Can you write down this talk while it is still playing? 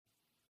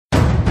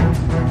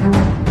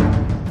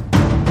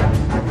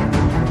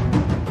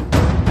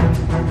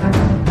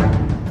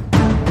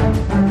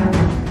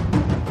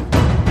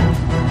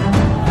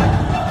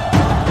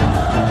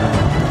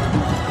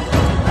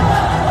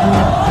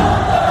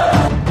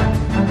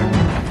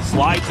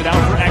Slides it out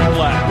for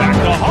Ekblad. Back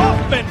to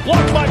Hoffman.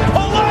 Blocked by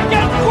Polak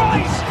and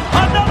Price.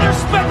 Another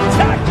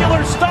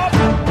spectacular stop.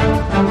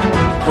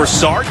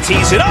 Broussard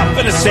tees it up,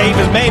 and a save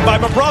is made by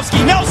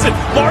Bobrovsky. Nelson.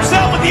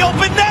 Barzal with the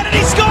open net, and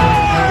he scores!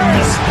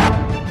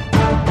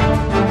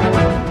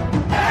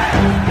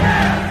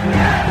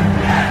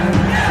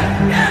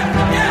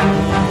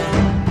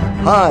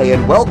 Hi,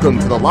 and welcome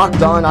to the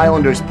Locked On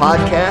Islanders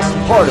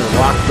podcast, part of the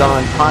Locked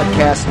On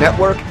Podcast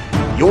Network,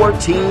 your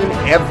team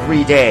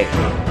every day.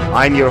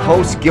 I'm your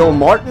host, Gil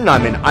Martin.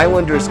 I'm an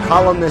Islanders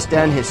columnist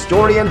and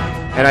historian,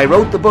 and I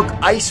wrote the book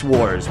Ice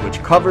Wars,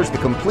 which covers the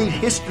complete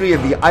history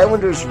of the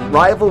Islanders'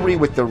 rivalry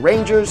with the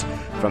Rangers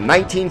from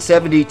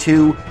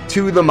 1972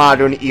 to the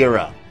modern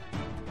era.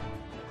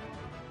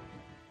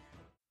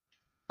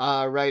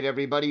 All right,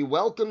 everybody.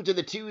 Welcome to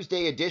the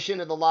Tuesday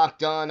edition of the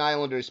Locked On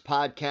Islanders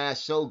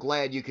podcast. So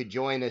glad you could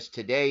join us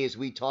today as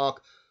we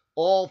talk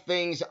all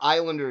things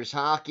Islanders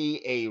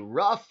hockey. A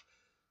rough,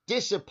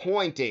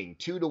 disappointing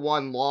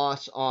 2-1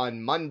 loss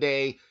on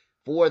Monday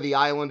for the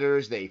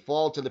Islanders. They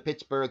fall to the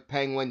Pittsburgh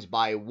Penguins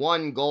by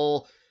 1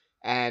 goal,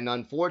 and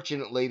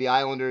unfortunately, the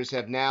Islanders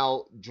have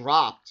now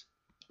dropped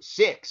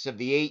 6 of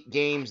the 8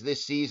 games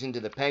this season to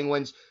the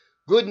Penguins.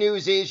 Good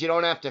news is you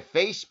don't have to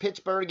face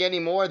Pittsburgh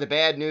anymore. The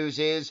bad news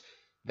is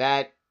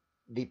that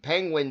the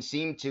Penguins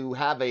seem to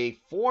have a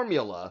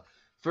formula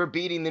for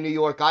beating the New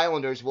York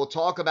Islanders. We'll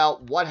talk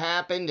about what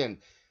happened and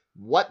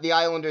what the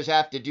Islanders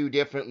have to do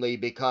differently,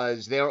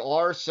 because there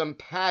are some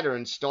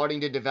patterns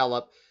starting to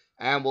develop,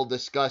 and we'll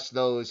discuss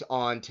those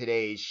on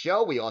today's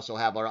show. We also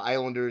have our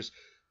Islanders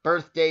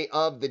birthday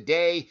of the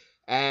day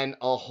and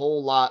a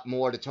whole lot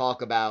more to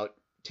talk about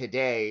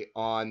today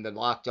on the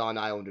Locked On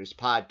Islanders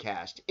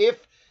podcast.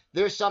 If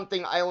there's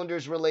something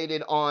Islanders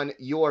related on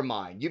your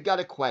mind, you've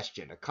got a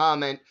question, a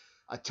comment,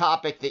 a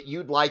topic that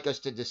you'd like us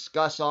to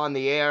discuss on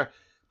the air,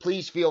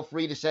 please feel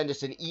free to send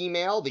us an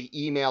email. The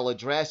email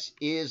address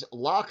is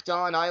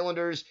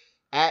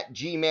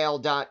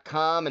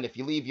lockedonislanders@gmail.com. And if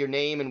you leave your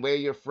name and where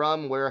you're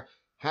from, we're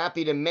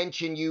happy to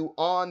mention you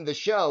on the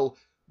show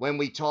when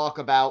we talk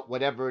about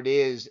whatever it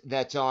is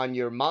that's on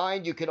your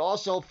mind. You could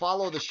also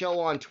follow the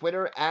show on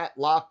Twitter at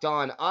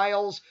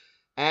LockedOnIsles.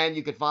 And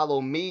you could follow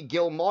me,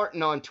 Gil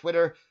Martin, on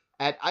Twitter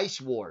at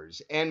Ice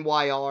Wars,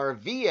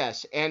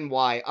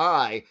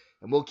 NYRVSNYI,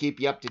 and we'll keep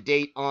you up to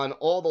date on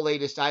all the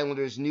latest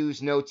Islanders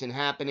news, notes, and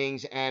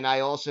happenings, and I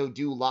also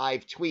do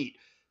live tweet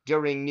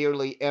during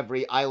nearly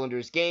every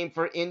Islanders game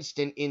for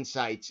instant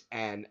insights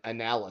and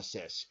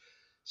analysis.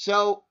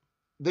 So,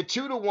 the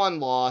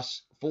 2-1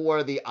 loss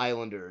for the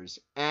Islanders,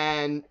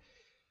 and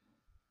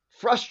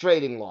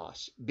frustrating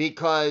loss,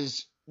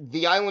 because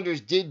the Islanders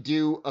did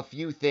do a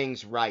few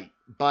things right,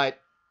 but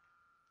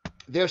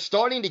they're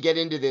starting to get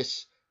into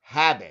this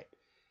habit,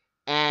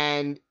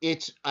 and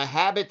it's a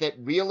habit that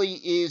really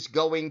is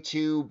going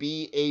to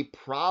be a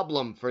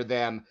problem for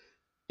them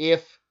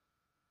if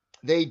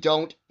they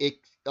don't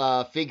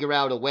figure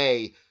out a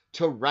way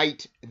to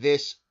right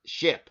this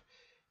ship.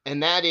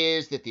 And that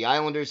is that the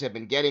Islanders have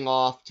been getting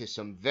off to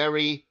some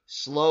very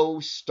slow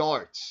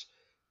starts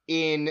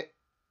in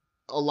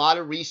a lot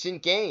of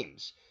recent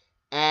games.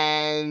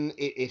 And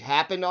it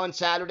happened on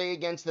Saturday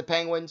against the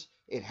Penguins.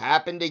 It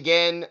happened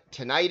again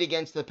tonight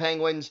against the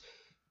Penguins.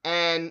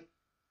 And,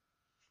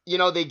 you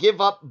know, they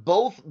give up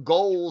both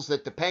goals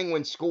that the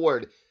Penguins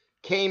scored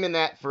came in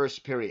that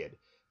first period.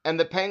 And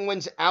the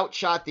Penguins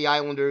outshot the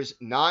Islanders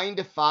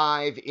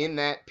 9-5 in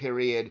that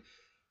period.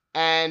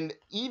 And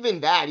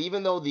even that,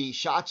 even though the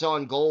shots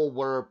on goal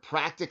were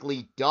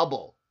practically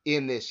double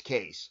in this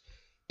case,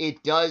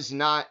 it does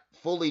not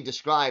fully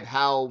describe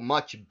how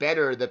much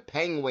better the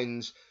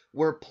Penguins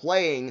were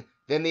playing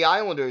than the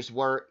Islanders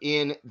were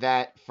in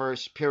that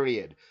first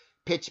period.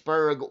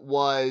 Pittsburgh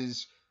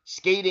was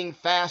skating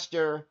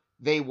faster,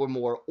 they were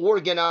more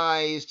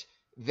organized,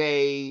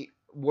 they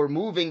were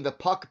moving the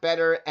puck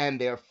better, and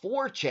their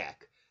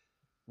forecheck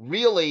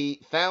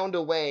really found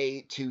a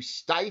way to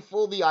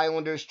stifle the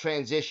Islanders'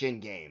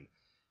 transition game.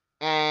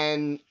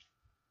 And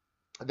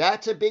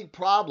that's a big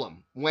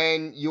problem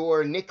when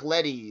your Nick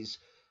Leddy's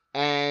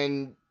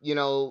and, you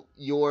know,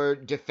 your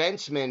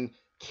defensemen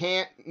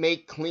can't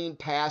make clean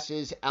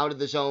passes out of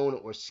the zone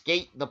or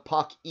skate the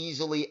puck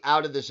easily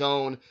out of the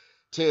zone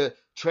to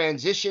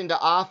transition to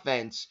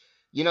offense.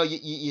 You know,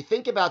 you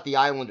think about the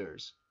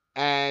Islanders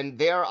and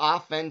their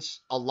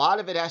offense, a lot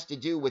of it has to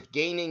do with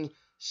gaining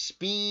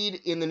speed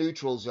in the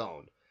neutral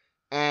zone.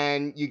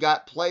 And you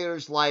got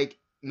players like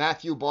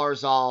Matthew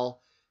Barzal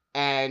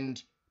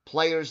and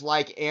players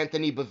like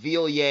Anthony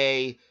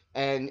Beauvillier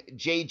and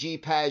J.G.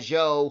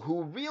 Pageau,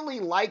 who really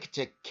like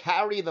to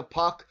carry the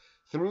puck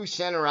through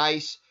center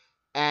ice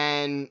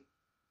and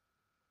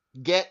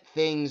get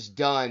things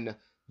done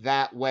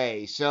that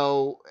way.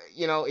 So,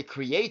 you know, it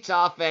creates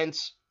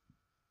offense,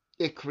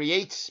 it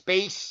creates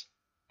space,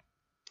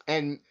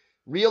 and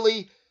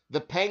really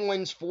the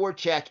Penguins'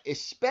 forecheck,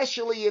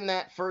 especially in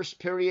that first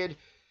period,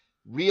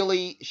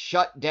 really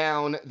shut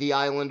down the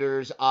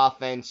Islanders'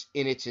 offense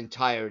in its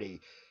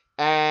entirety.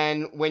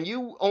 And when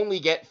you only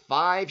get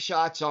 5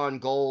 shots on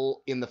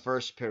goal in the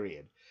first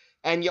period,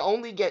 and you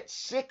only get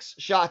 6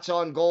 shots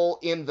on goal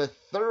in the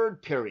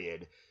third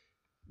period.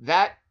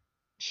 That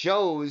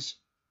shows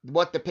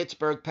what the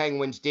Pittsburgh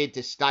Penguins did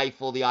to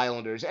stifle the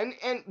Islanders. And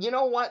you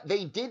know what?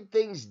 They did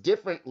things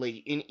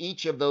differently in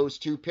each of those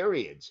 2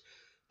 periods.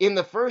 In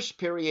the first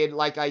period,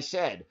 like I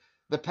said,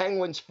 the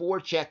Penguins'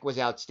 forecheck was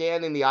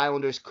outstanding. The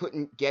Islanders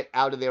couldn't get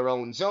out of their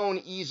own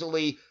zone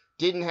easily,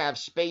 didn't have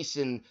space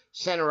in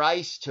center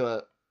ice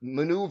to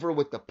maneuver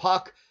with the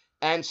puck,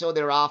 and so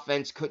their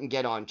offense couldn't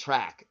get on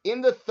track.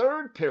 In the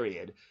third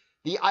period,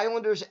 the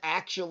Islanders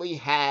actually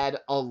had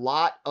a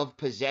lot of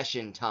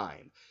possession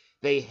time.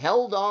 They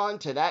held on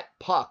to that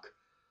puck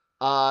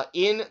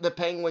in the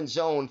Penguin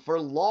zone for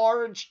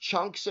large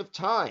chunks of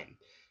time.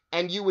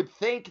 And you would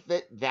think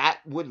that that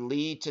would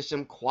lead to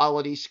some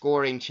quality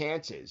scoring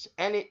chances.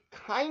 And it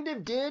kind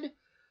of did,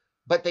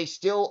 but they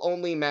still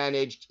only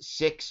managed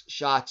 6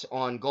 shots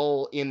on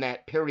goal in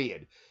that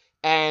period.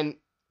 And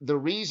the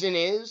reason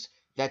is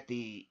that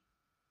the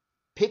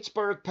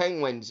Pittsburgh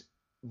Penguins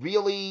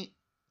really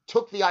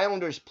took the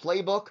Islanders'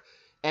 playbook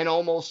and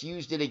almost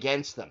used it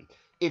against them.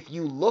 If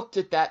you looked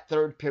at that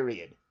third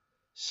period,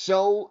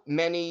 so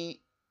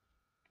many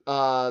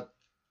times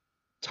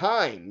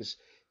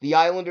the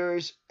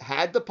Islanders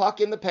had the puck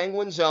in the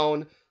Penguin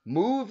zone,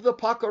 moved the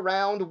puck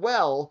around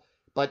well,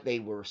 but they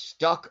were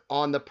stuck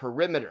on the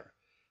perimeter.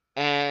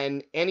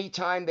 And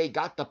anytime they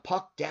got the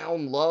puck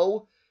down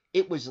low,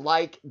 it was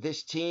like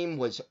this team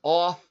was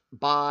off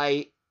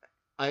by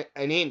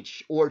an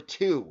inch or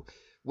 2,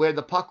 where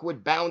the puck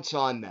would bounce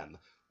on them,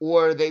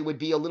 or they would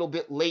be a little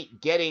bit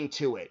late getting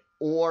to it,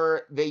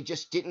 or they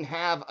just didn't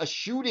have a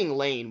shooting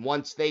lane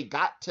once they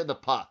got to the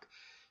puck.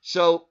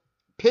 So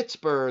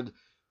Pittsburgh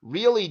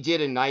really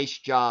did a nice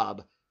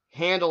job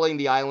handling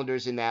the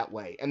Islanders in that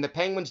way. And the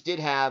Penguins did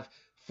have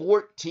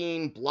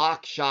 14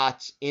 block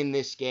shots in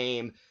this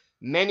game,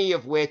 many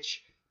of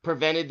which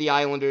prevented the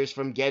Islanders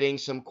from getting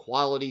some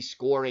quality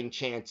scoring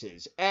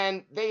chances.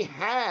 And they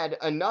had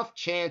enough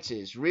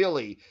chances,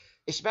 really,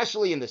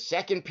 especially in the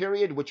second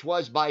period, which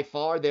was by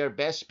far their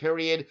best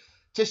period,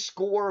 to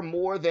score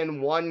more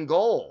than 1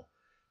 goal.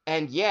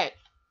 And yet,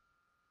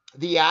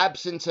 the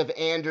absence of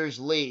Anders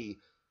Lee,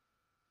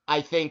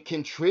 I think,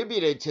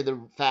 contributed to the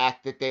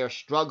fact that they are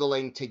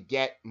struggling to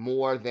get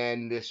more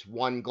than this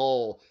 1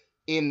 goal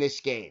in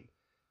this game.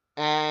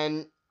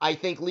 And I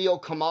think Leo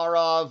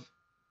Komarov,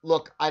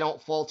 look, I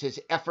don't fault his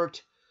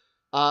effort,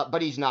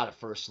 but he's not a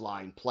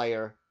first-line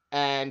player,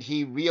 and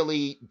he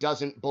really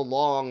doesn't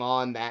belong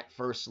on that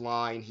first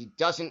line. He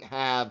doesn't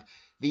have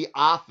the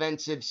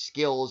offensive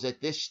skills at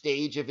this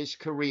stage of his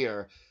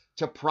career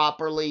to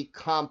properly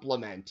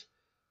complement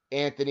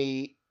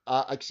Matthew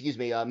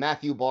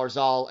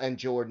Barzal and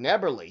Jordan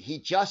Eberle. He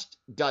just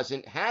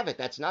doesn't have it.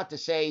 That's not to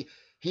say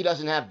he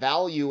doesn't have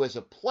value as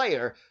a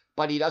player,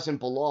 but he doesn't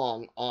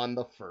belong on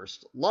the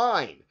first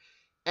line.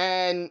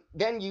 And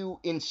then you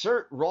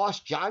insert Ross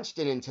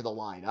Johnston into the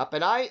lineup,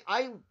 and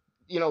I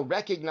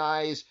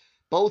recognize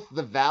both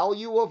the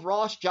value of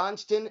Ross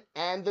Johnston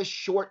and the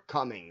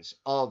shortcomings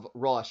of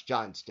Ross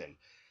Johnston.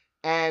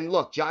 And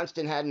look,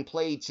 Johnston hadn't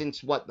played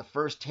since, the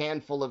first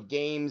handful of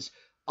games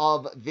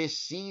of this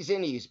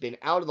season. He's been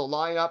out of the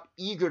lineup,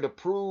 eager to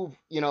prove,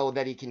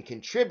 that he can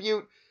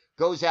contribute,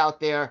 goes out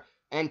there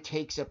and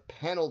takes a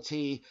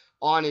penalty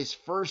on his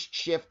first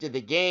shift of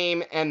the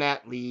game, and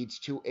that leads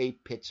to a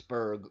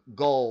Pittsburgh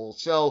goal.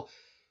 So,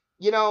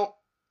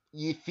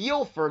 you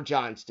feel for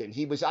Johnston.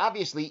 He was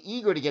obviously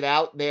eager to get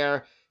out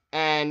there,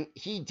 and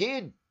he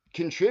did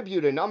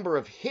contribute a number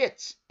of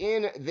hits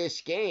in this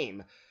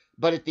game.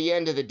 But at the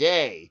end of the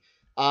day,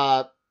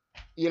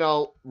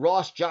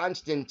 Ross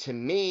Johnston, to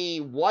me,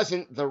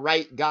 wasn't the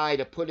right guy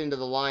to put into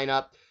the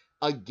lineup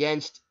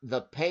against the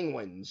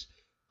Penguins.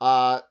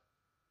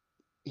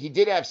 He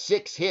did have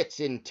 6 hits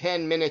in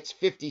 10 minutes,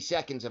 50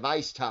 seconds of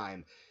ice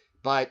time.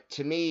 But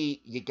to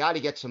me, you got to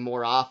get some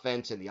more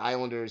offense, and the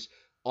Islanders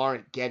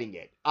aren't getting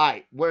it. All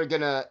right, we're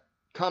going to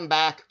come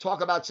back, talk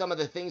about some of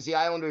the things the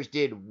Islanders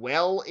did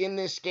well in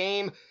this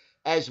game,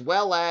 as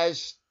well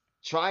as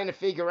trying to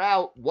figure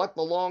out what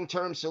the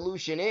long-term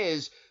solution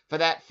is for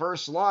that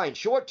first line,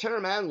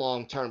 short-term and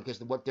long-term,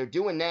 because what they're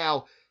doing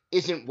now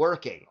isn't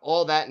working.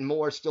 All that and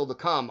more still to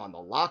come on the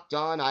Locked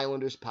On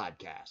Islanders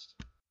podcast.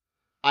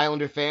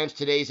 Islander fans,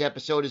 today's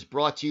episode is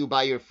brought to you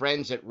by your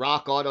friends at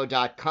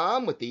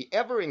RockAuto.com. With the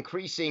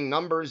ever-increasing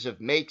numbers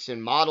of makes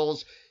and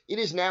models, it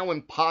is now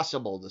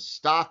impossible to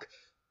stock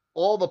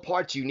all the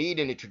parts you need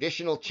in a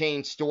traditional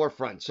chain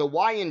storefront. So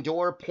why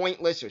endure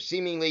pointless or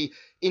seemingly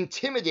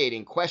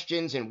intimidating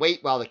questions and wait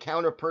while the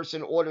counter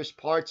person orders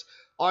parts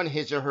on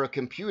his or her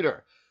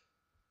computer?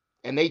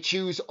 And they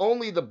choose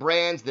only the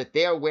brands that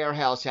their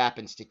warehouse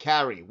happens to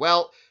carry.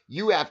 Well,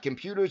 you have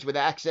computers with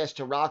access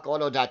to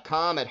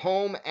RockAuto.com at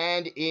home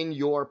and in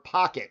your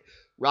pocket.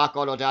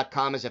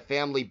 RockAuto.com is a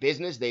family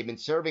business. They've been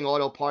serving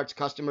auto parts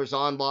customers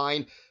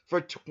online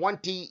for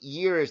 20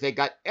 years. They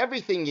got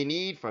everything you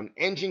need, from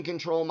engine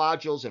control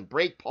modules and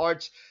brake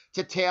parts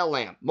to tail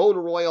lamp,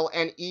 motor oil,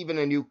 and even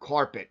a new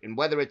carpet. And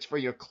whether it's for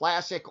your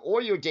classic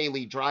or your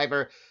daily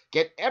driver,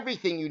 get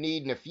everything you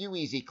need in a few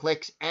easy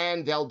clicks,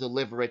 and they'll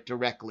deliver it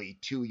directly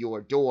to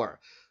your door.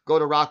 Go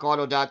to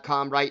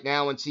RockAuto.com right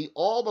now and see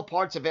all the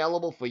parts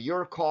available for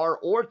your car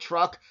or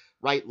truck.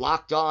 Write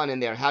Locked On in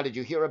there. How did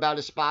you hear about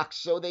us box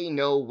so they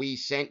know we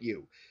sent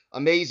you.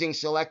 Amazing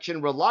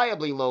selection,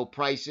 reliably low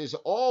prices,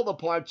 all the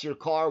parts your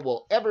car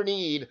will ever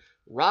need.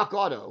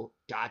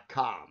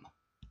 RockAuto.com.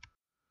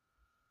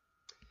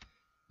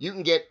 You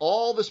can get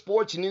all the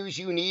sports news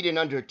you need in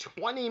under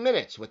 20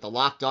 minutes with the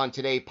Locked On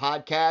Today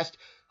podcast.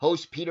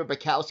 Host Peter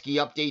Bukowski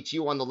updates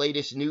you on the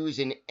latest news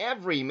in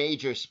every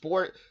major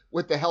sport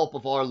with the help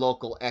of our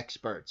local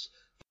experts.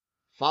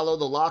 Follow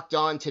the Locked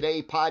On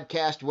Today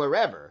podcast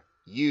wherever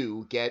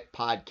you get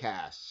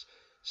podcasts.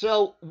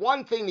 So,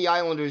 one thing the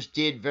Islanders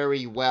did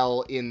very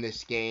well in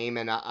this game,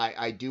 and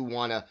I do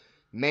want to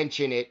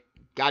mention it,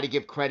 got to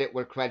give credit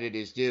where credit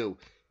is due.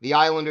 The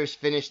Islanders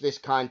finished this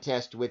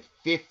contest with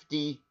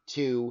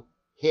 52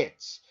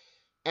 hits.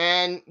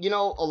 And, a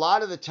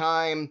lot of the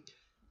time,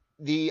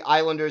 the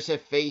Islanders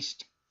have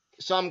faced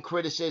some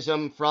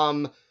criticism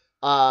from,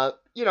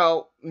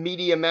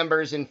 media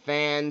members and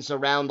fans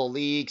around the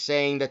league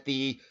saying that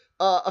the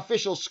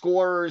official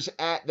scorers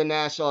at the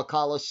Nassau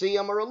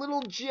Coliseum are a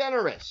little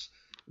generous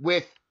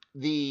with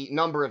the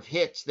number of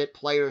hits that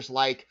players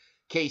like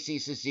Casey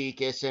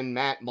Cizikas and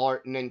Matt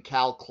Martin and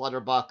Cal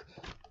Clutterbuck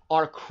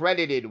are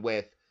credited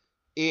with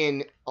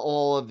in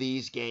all of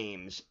these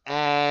games.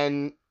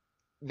 And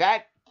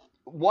that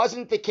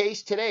wasn't the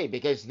case today,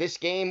 because this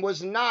game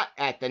was not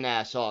at the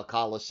Nassau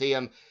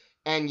Coliseum,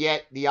 and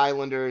yet the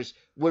Islanders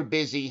were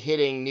busy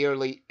hitting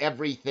nearly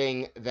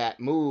everything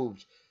that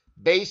moved.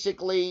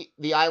 Basically,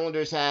 the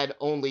Islanders had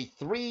only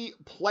 3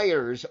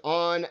 players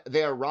on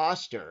their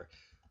roster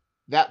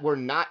that were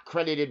not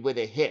credited with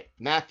a hit: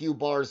 Matthew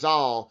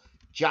Barzal,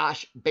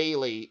 Josh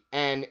Bailey,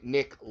 and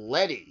Nick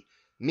Leddy.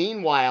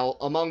 Meanwhile,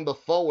 among the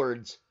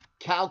forwards,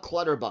 Cal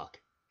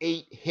Clutterbuck,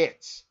 8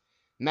 hits.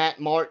 Matt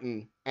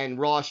Martin and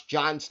Ross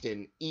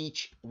Johnston,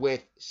 each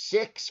with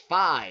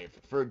 6-5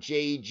 for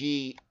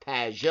J.G.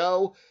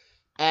 Pageau.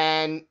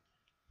 And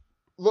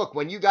look,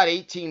 when you got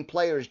 18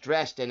 players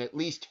dressed and at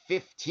least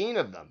 15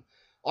 of them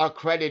are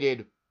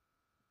credited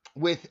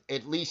with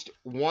at least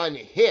 1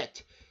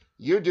 hit,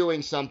 you're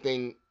doing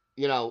something,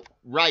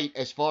 right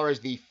as far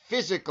as the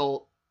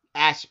physical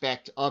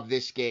aspect of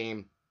this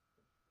game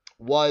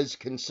was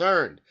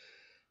concerned.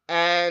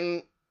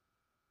 And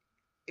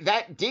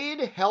that did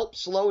help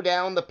slow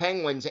down the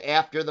Penguins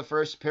after the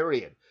first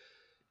period.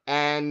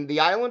 And the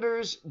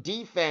Islanders'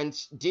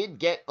 defense did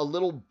get a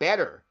little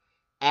better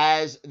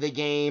as the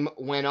game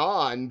went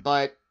on,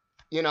 but,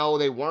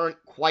 they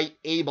weren't quite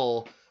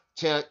able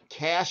to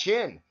cash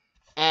in.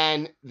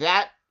 And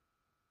that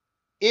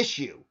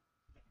issue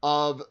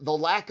of the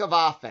lack of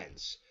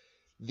offense,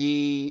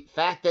 the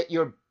fact that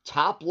your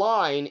top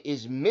line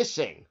is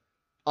missing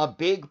a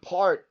big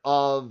part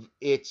of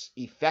its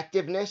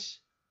effectiveness,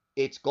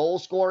 its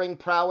goal-scoring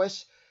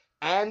prowess,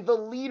 and the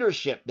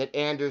leadership that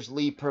Anders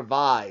Lee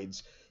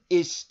provides,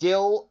 is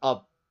still a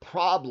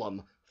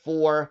problem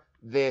for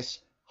this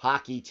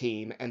hockey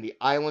team, and the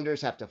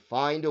Islanders have to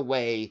find a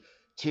way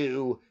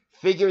to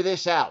figure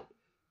this out.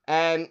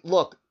 And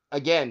look,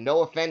 again,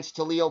 no offense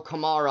to Leo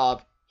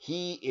Komarov,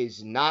 he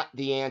is not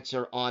the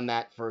answer on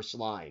that first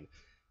line.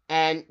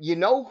 And you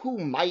know who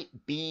might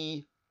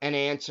be an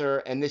answer,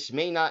 and this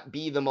may not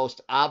be the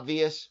most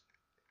obvious?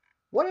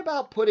 What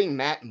about putting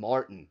Matt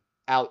Martin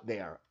out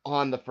there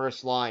on the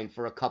first line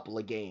for a couple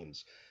of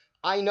games?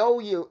 I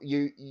know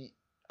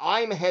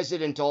I'm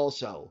hesitant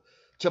also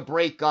to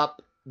break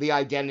up the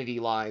identity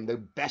line, the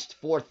best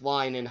 4th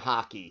line in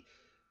hockey.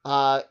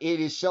 It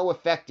is so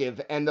effective,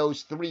 and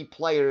those 3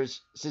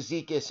 players,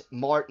 Cizikas,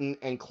 Martin,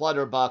 and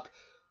Clutterbuck,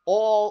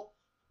 all,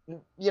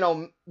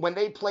 when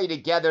they play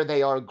together,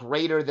 they are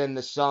greater than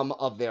the sum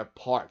of their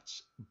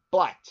parts.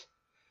 But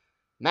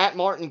Matt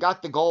Martin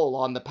got the goal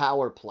on the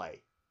power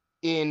play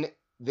in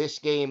this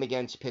game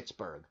against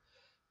Pittsburgh.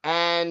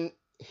 And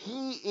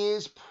he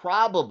is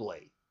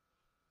probably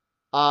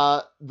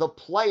the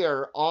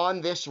player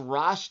on this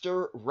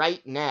roster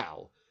right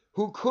now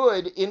who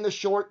could, in the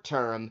short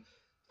term,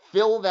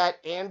 fill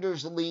that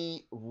Anders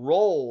Lee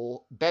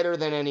role better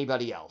than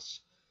anybody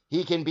else.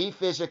 He can be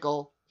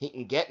physical. He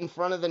can get in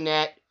front of the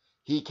net.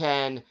 He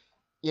can,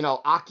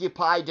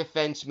 occupy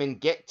defensemen,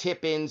 get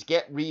tip-ins,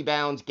 get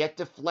rebounds, get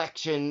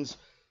deflections.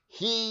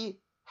 He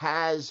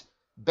has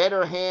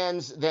better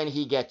hands than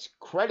he gets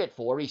credit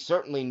for. He's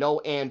certainly no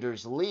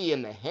Anders Lee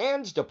in the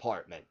hands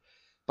department.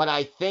 But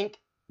I think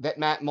that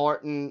Matt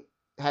Martin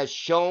has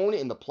shown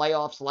in the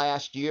playoffs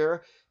last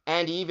year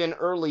and even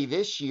early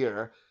this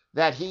year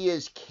that he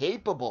is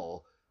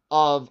capable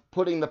of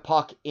putting the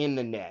puck in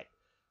the net.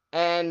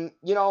 And,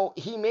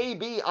 he may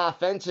be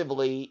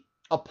offensively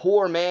a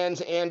poor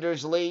man's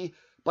Anders Lee,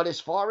 but as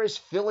far as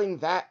filling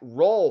that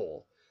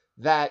role,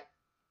 that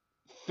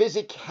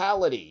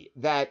physicality,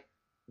 that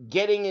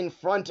getting in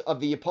front of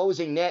the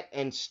opposing net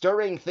and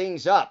stirring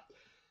things up,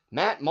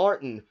 Matt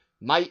Martin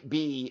might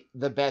be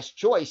the best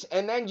choice.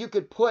 And then you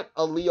could put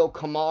a Leo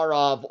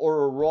Komarov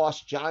or a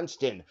Ross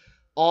Johnston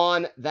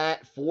on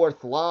that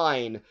fourth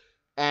line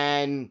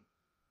and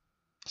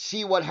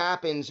see what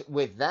happens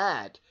with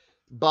that.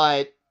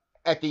 But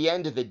at the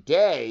end of the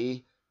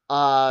day,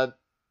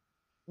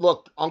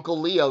 look,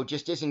 Uncle Leo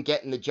just isn't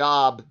getting the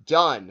job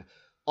done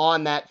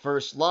on that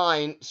first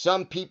line.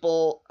 Some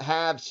people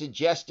have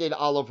suggested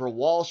Oliver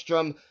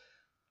Wahlstrom.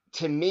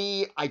 To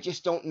me, I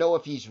just don't know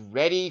if he's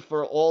ready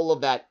for all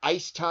of that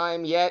ice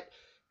time yet,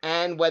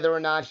 and whether or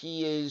not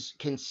he is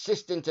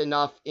consistent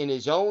enough in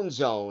his own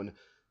zone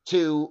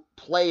to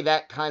play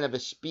that kind of a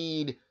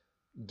speed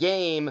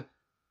game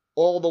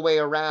all the way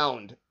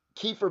around.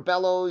 Kiefer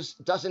Bellows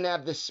doesn't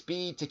have the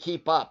speed to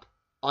keep up,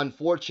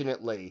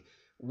 unfortunately,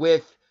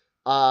 with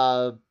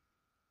Matthew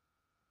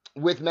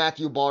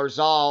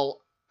Barzal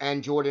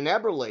and Jordan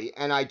Eberle,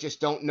 and I just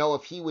don't know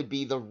if he would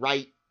be the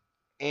right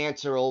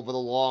answer over the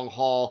long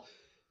haul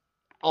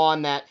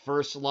on that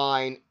first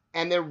line.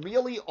 And there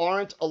really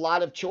aren't a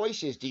lot of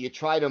choices. Do you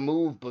try to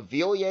move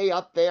Beauvillier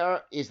up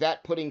there? Is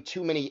that putting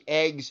too many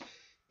eggs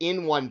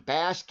in one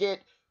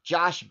basket?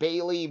 Josh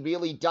Bailey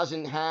really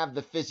doesn't have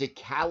the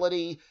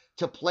physicality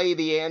to play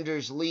the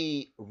Anders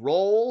Lee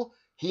role.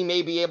 He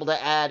may be able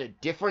to add a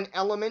different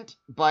element,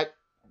 but,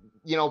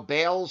 you know,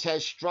 Bales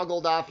has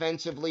struggled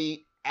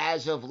offensively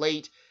as of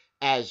late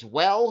as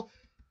well.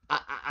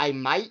 I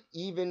might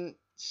even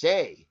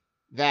say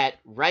that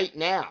right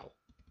now,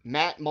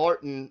 Matt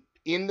Martin,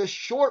 in the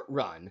short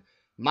run,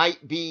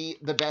 might be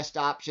the best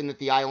option that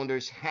the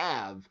Islanders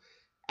have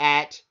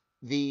at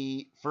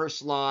the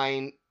first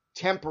line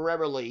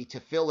temporarily to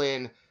fill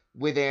in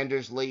with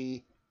Anders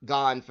Lee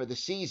gone for the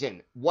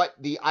season. What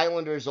the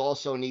Islanders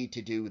also need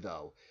to do,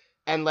 though,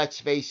 and let's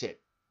face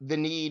it, the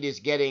need is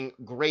getting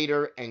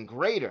greater and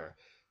greater,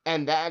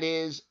 and that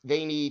is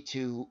they need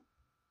to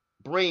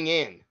bring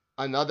in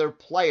another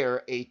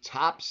player, a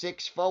top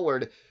six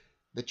forward.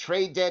 The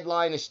trade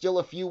deadline is still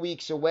a few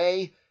weeks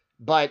away,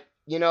 but,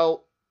 you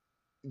know,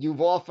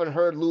 you've often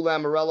heard Lou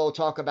Lamoriello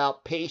talk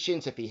about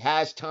patience. If he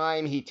has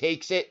time, he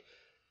takes it.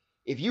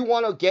 If you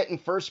want to get in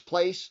first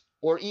place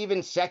or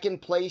even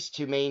second place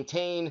to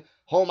maintain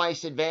home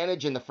ice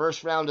advantage in the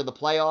first round of the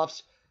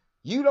playoffs,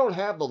 you don't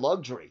have the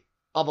luxury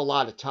of a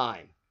lot of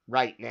time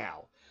right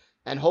now.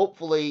 And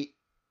hopefully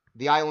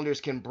the Islanders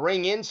can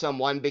bring in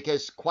someone,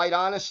 because quite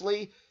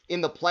honestly,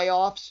 in the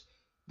playoffs,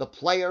 the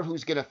player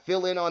who's going to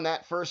fill in on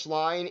that first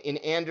line in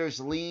Anders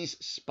Lee's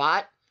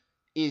spot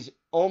is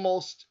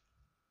most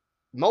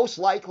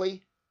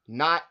likely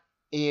not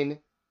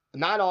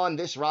on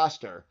this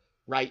roster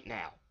right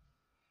now.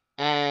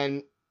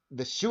 And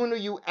the sooner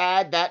you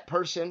add that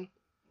person,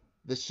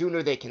 the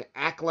sooner they can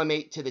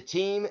acclimate to the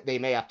team. They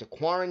may have to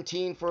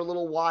quarantine for a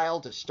little while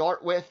to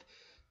start with,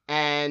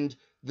 and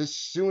the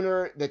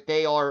sooner that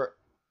they are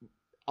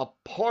a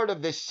part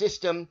of this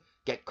system,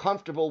 get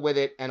comfortable with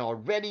it, and are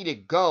ready to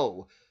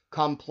go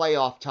come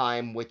playoff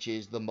time, which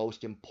is the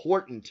most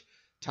important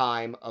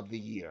time of the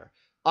year.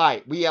 All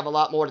right, we have a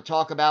lot more to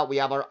talk about. We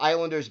have our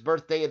Islanders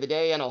birthday of the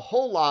day and a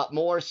whole lot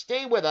more.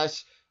 Stay with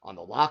us on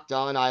the Locked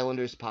On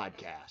Islanders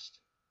podcast.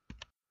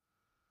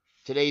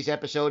 Today's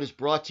episode is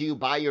brought to you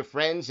by your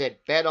friends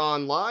at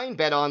BetOnline.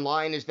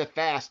 BetOnline is the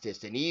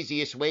fastest and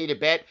easiest way to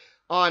bet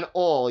on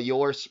all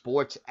your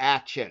sports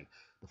action.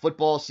 The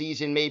football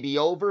season may be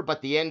over,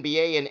 but the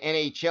NBA and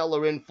NHL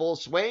are in full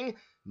swing.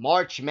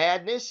 March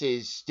Madness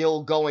is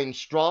still going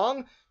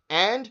strong,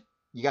 and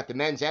you got the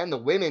men's and the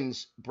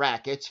women's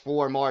brackets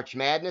for March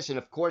Madness. And,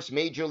 of course,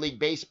 Major League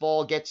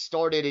Baseball gets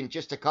started in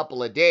just a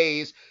couple of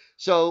days.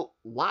 So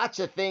lots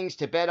of things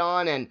to bet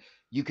on. And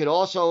you could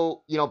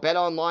also,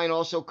 BetOnline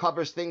also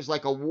covers things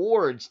like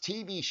awards,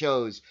 TV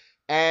shows,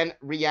 and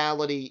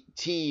reality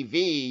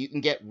TV. You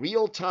can get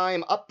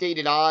real-time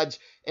updated odds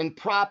and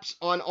props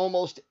on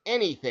almost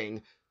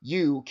anything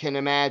you can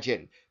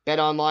imagine.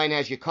 BetOnline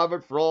has you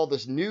covered for all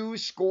the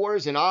news,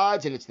 scores, and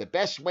odds, and it's the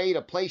best way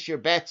to place your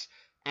bets,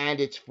 and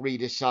it's free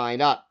to sign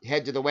up.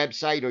 Head to the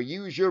website or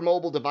use your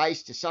mobile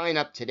device to sign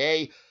up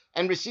today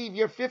and receive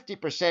your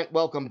 50%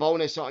 welcome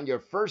bonus on your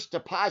first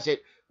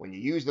deposit when you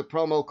use the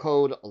promo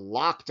code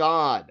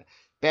LOCKEDON.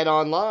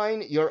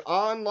 BetOnline, your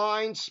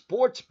online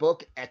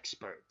sportsbook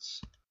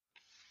experts.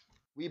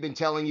 We've been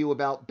telling you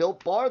about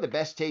Built Bar, the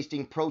best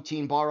tasting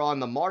protein bar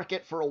on the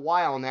market for a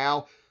while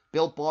now.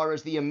 Built Bar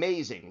is the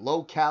amazing,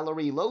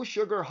 low-calorie,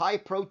 low-sugar,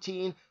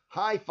 high-protein,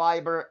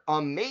 high-fiber,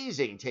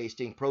 amazing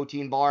tasting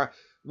protein bar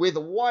with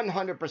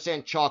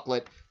 100%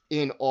 chocolate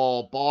in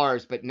all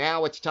bars. But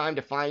now it's time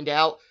to find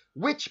out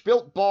which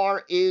Built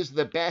Bar is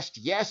the best.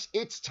 Yes,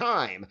 it's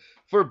time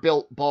for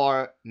Built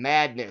Bar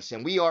Madness.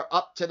 And we are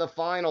up to the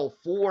final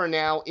four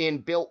now in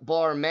Built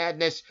Bar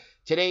Madness.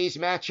 Today's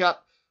matchup,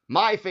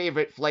 my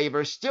favorite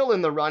flavor, still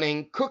in the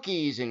running,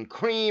 cookies and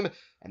cream.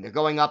 And they're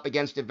going up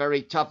against a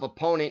very tough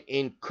opponent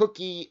in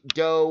Cookie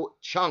Dough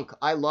Chunk.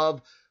 I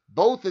love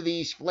both of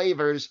these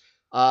flavors.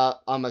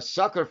 I'm a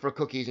sucker for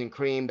cookies and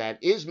cream.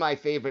 That is my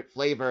favorite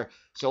flavor.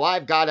 So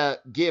I've got to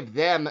give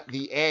them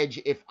the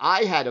edge if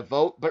I had a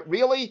vote. But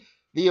really,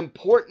 the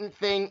important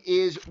thing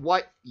is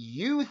what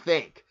you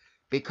think,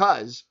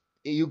 because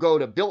you go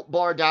to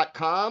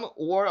BuiltBar.com,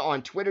 or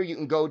on Twitter you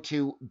can go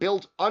to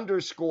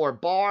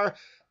Built_bar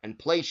and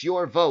place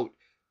your vote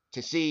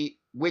to see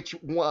which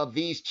of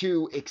these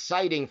two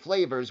exciting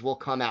flavors will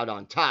come out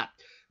on top.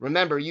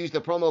 Remember, use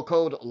the promo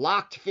code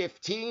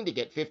LOCKED15 to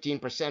get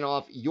 15%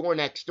 off your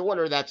next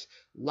order. That's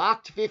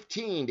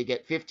LOCKED15 to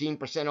get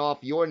 15% off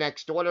your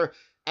next order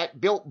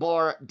at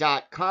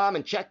BuiltBar.com,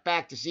 and check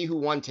back to see who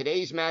won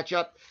today's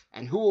matchup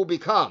and who will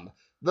become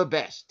the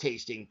best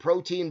tasting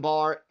protein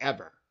bar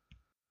ever.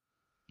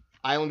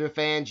 Islander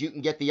fans, you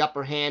can get the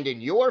upper hand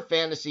in your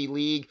fantasy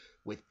league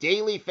with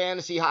daily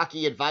fantasy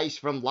hockey advice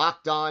from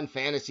Locked On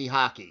Fantasy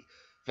Hockey.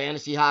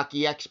 Fantasy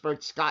hockey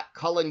expert Scott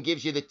Cullen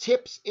gives you the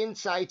tips,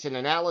 insights, and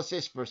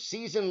analysis for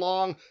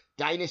season-long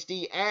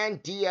dynasty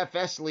and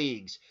DFS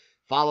leagues.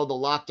 Follow the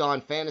Locked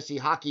On Fantasy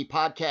Hockey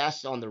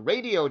podcast on the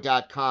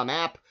radio.com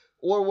app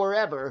or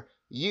wherever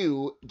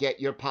you get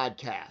your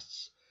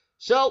podcasts.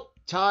 So,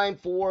 time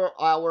for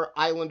our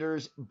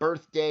Islanders'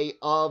 birthday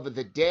of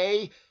the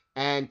day.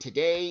 And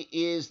today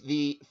is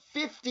the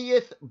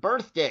 50th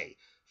birthday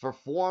for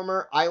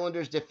former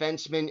Islanders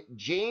defenseman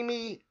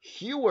Jamie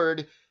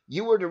Heward.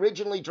 Heward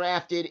originally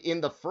drafted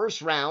in the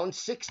first round,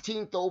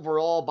 16th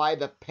overall by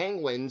the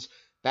Penguins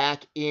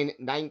back in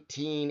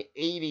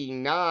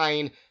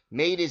 1989.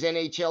 Made his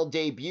NHL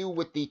debut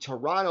with the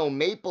Toronto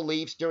Maple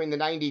Leafs during the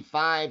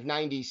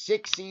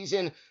 95-96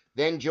 season,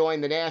 then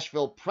joined the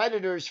Nashville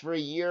Predators for a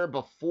year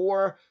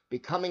before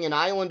becoming an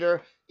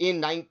Islander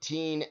in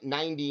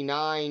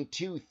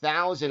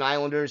 1999-2000.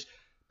 Islanders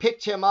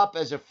picked him up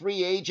as a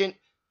free agent,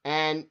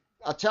 and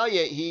I'll tell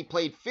you, he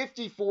played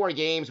 54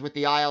 games with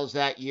the Isles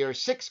that year,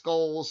 6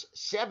 goals,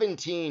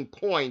 17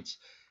 points,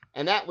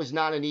 and that was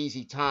not an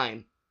easy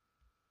time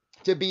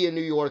to be a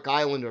New York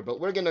Islander. But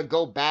we're going to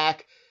go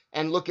back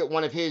and look at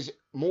one of his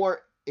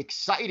more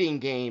exciting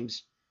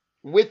games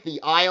with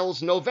the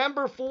Isles.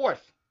 November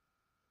 4th,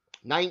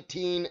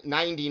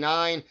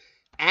 1999,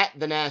 at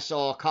the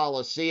Nassau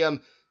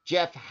Coliseum.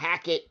 Jeff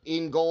Hackett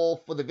in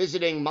goal for the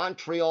visiting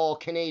Montreal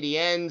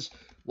Canadiens,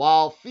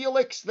 while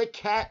Felix the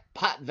Cat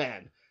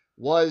Potvin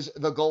was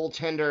the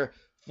goaltender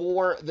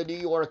for the New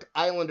York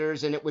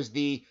Islanders, and it was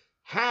the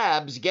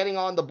Habs getting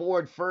on the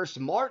board first.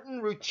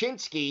 Martin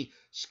Ruchinski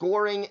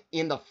scoring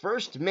in the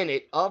first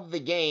minute of the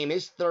game,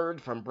 his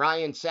third from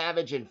Brian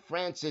Savage and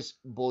Francis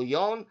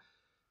Bouillon,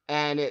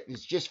 and it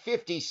was just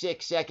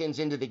 56 seconds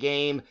into the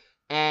game,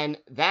 and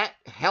that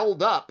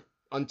held up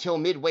until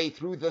midway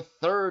through the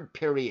third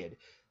period.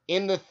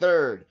 In the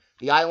third,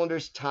 the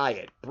Islanders tie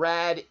it.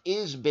 Brad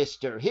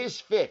Isbister, his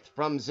fifth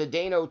from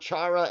Zdeno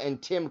Chara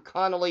and Tim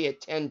Connolly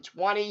at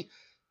 10:20,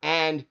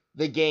 and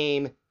the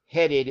game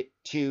headed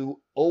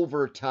to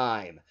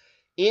overtime.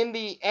 In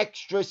the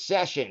extra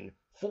session,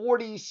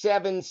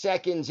 47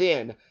 seconds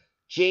in,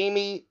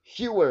 Jamie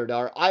Heward,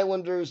 our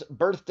Islanders'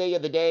 birthday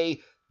of the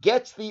day,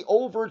 gets the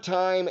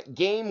overtime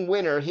game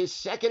winner, his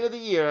second of the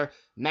year.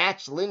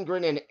 Max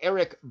Lindgren and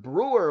Eric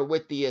Brewer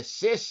with the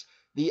assists.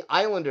 The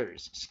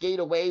Islanders skate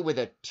away with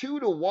a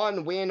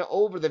 2-1 win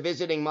over the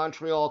visiting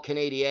Montreal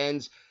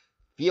Canadiens.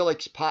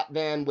 Felix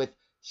Potvin with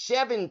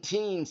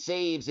 17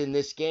 saves in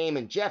this game,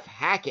 and Jeff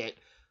Hackett,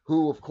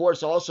 who of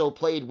course also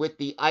played with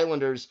the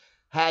Islanders,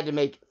 had to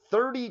make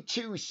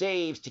 32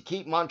 saves to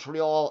keep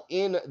Montreal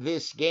in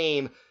this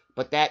game,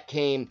 but that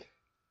came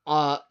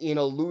in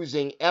a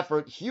losing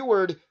effort.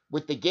 Heward,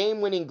 with the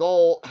game-winning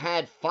goal,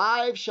 had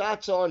 5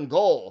 shots on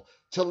goal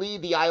to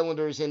lead the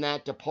Islanders in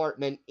that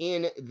department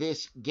in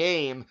this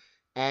game,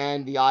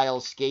 and the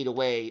Isles skate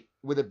away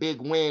with a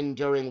big win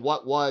during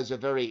what was a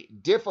very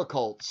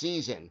difficult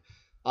season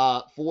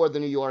for the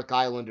New York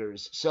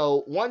Islanders.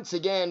 So once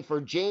again,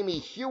 for Jamie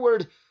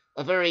Heward,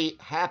 a very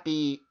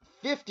happy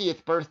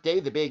 50th birthday,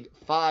 the big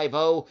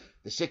 5-0,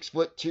 the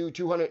 6'2",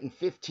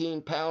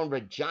 215-pound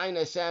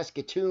Regina,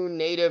 Saskatoon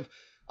native,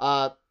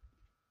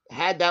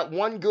 had that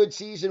one good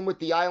season with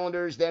the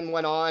Islanders, then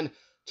went on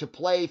to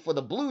play for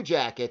the Blue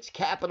Jackets,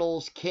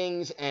 Capitals,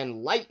 Kings,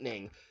 and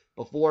Lightning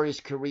before his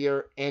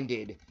career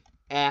ended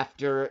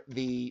after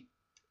the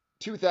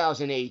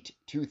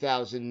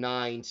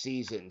 2008-2009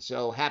 season.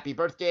 So happy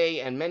birthday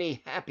and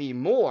many happy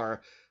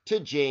more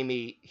to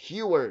Jamie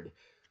Heward.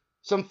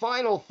 Some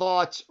final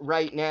thoughts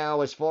right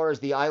now as far as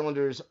the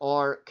Islanders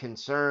are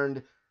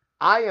concerned.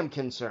 I am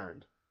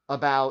concerned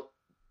about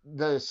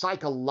the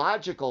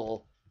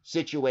psychological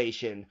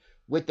situation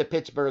with the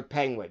Pittsburgh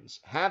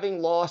Penguins.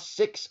 Having lost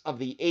 6 of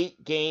the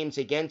 8 games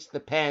against the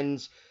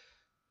Pens,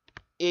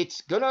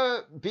 it's going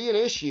to be an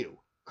issue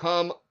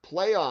come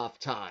playoff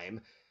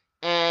time.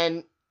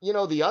 And, you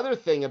know, the other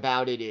thing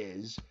about it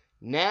is,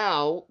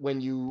 now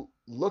when you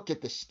look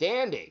at the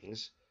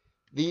standings,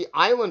 the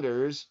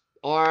Islanders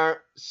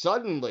are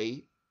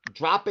suddenly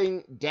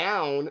dropping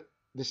down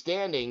the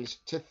standings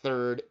to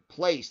 3rd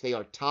place. They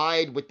are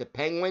tied with the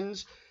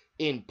Penguins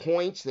in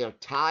points. They're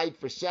tied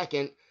for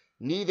 2nd.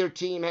 Neither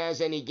team has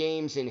any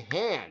games in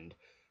hand.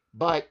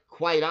 But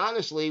quite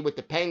honestly, with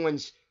the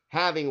Penguins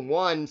having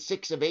won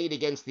 6 of 8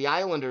 against the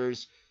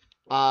Islanders,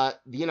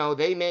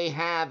 they may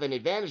have an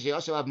advantage. They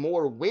also have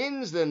more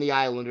wins than the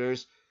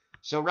Islanders.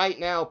 So right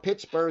now,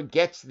 Pittsburgh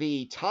gets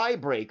the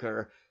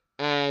tiebreaker,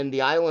 and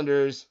the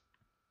Islanders,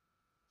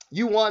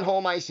 you want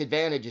home ice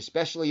advantage,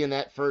 especially in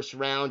that first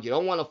round. You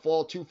don't want to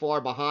fall too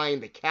far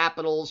behind the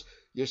Capitals.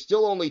 You're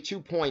still only 2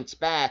 points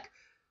back.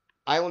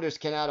 Islanders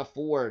cannot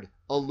afford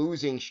a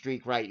losing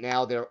streak right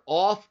now. They're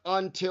off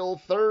until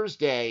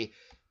Thursday,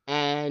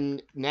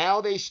 and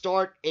now they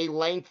start a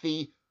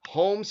lengthy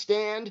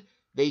homestand.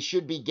 They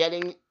should be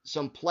getting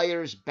some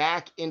players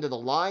back into the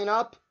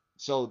lineup,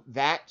 so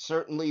that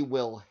certainly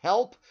will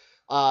help.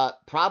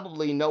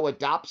 Probably Noah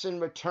Dobson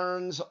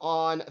returns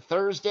on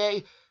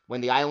Thursday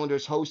when the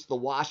Islanders host the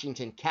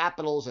Washington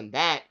Capitals, and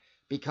that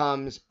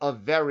becomes a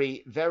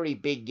very, very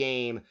big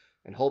game,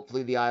 and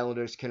hopefully the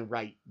Islanders can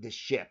right the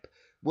ship.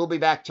 We'll be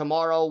back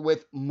tomorrow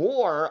with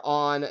more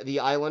on the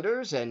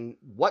Islanders and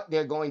what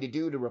they're going to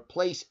do to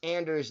replace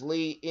Anders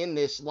Lee in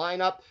this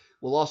lineup.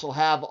 We'll also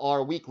have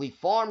our weekly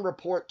farm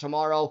report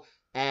tomorrow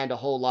and a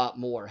whole lot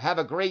more. Have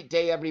a great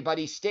day,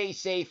 everybody. Stay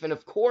safe, and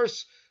of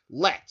course,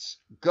 let's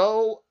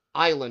go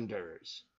Islanders.